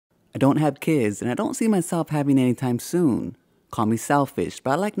I don't have kids, and I don't see myself having anytime soon. Call me selfish,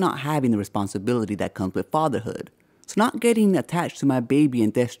 but I like not having the responsibility that comes with fatherhood. So not getting attached to my baby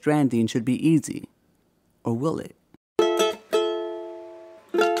in Death Stranding should be easy. Or will it?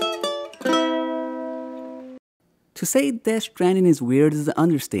 To say Death Stranding is weird is an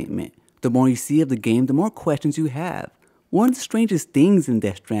understatement. The more you see of the game, the more questions you have. One of the strangest things in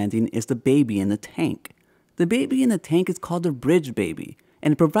Death Stranding is the baby in the tank. The baby in the tank is called the bridge baby,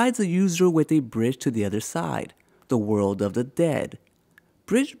 and it provides the user with a bridge to the other side, the world of the dead.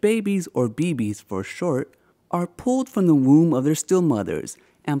 Bridge babies, or BBs for short, are pulled from the womb of their still mothers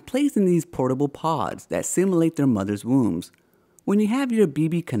and placed in these portable pods that simulate their mother's wombs. When you have your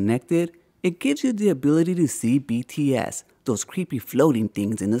BB connected, it gives you the ability to see BTS, those creepy floating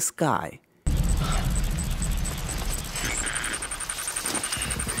things in the sky.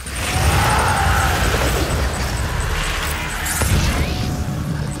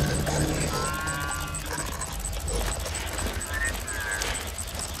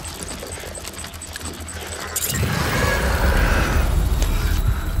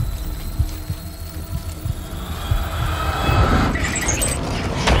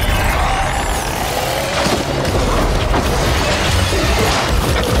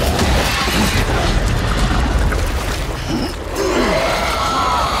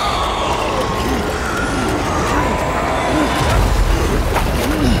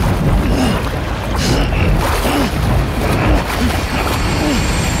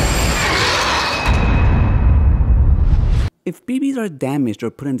 If BBs are damaged or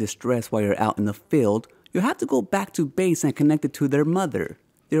put in distress while you're out in the field, you'll have to go back to base and connect it to their mother,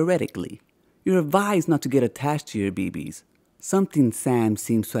 theoretically. You're advised not to get attached to your BBs, something Sam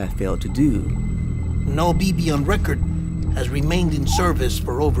seems to have failed to do. No BB on record has remained in service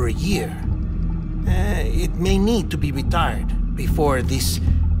for over a year. It may need to be retired before this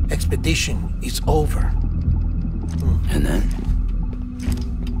expedition is over. And then?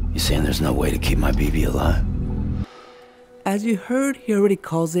 You saying there's no way to keep my BB alive? As you heard, he already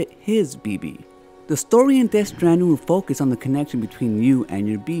calls it his BB. The story in Death Stranding will focus on the connection between you and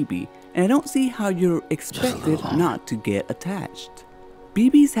your BB, and I don't see how you're expected not to get attached.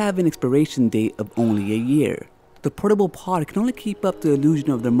 BBs have an expiration date of only a year. The portable pod can only keep up the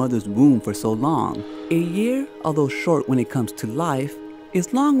illusion of their mother's womb for so long. A year, although short when it comes to life,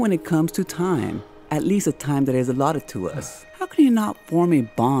 is long when it comes to time, at least a time that is allotted to us. How can you not form a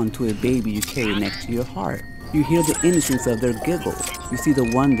bond to a baby you carry next to your heart? You hear the innocence of their giggle. You see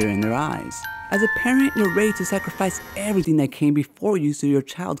the wonder in their eyes. As a parent, you're ready to sacrifice everything that came before you so your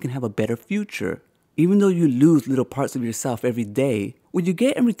child can have a better future. Even though you lose little parts of yourself every day, what you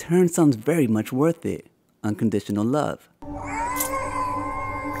get in return sounds very much worth it. Unconditional love.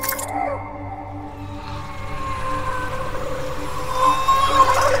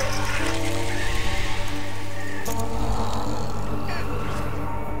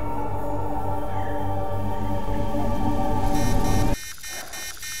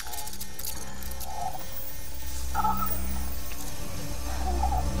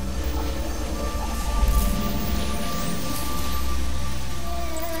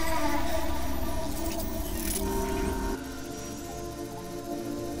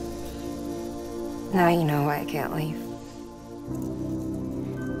 Now you know why I can't leave.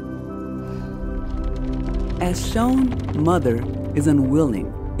 As shown, Mother is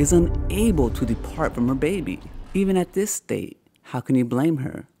unwilling, is unable to depart from her baby. Even at this state, how can you blame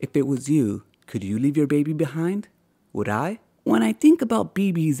her? If it was you, could you leave your baby behind? Would I? When I think about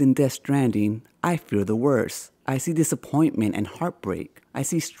BBs in Death Stranding, I fear the worst. I see disappointment and heartbreak. I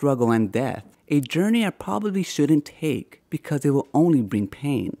see struggle and death. A journey I probably shouldn't take because it will only bring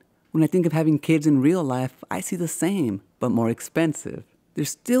pain. When I think of having kids in real life, I see the same, but more expensive. There's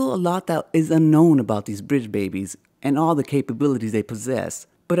still a lot that is unknown about these bridge babies and all the capabilities they possess.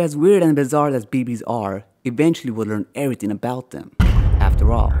 But as weird and bizarre as BBs are, eventually we'll learn everything about them.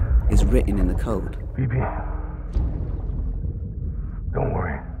 After all, it's written in the code. BB, don't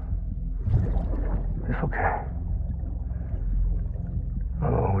worry. It's okay.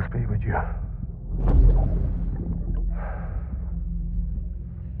 I'll always be with you.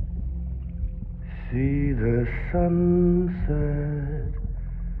 See the sunset,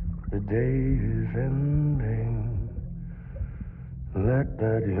 the day is ending. Let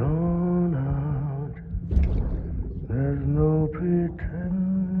that yawn out, there's no pretending.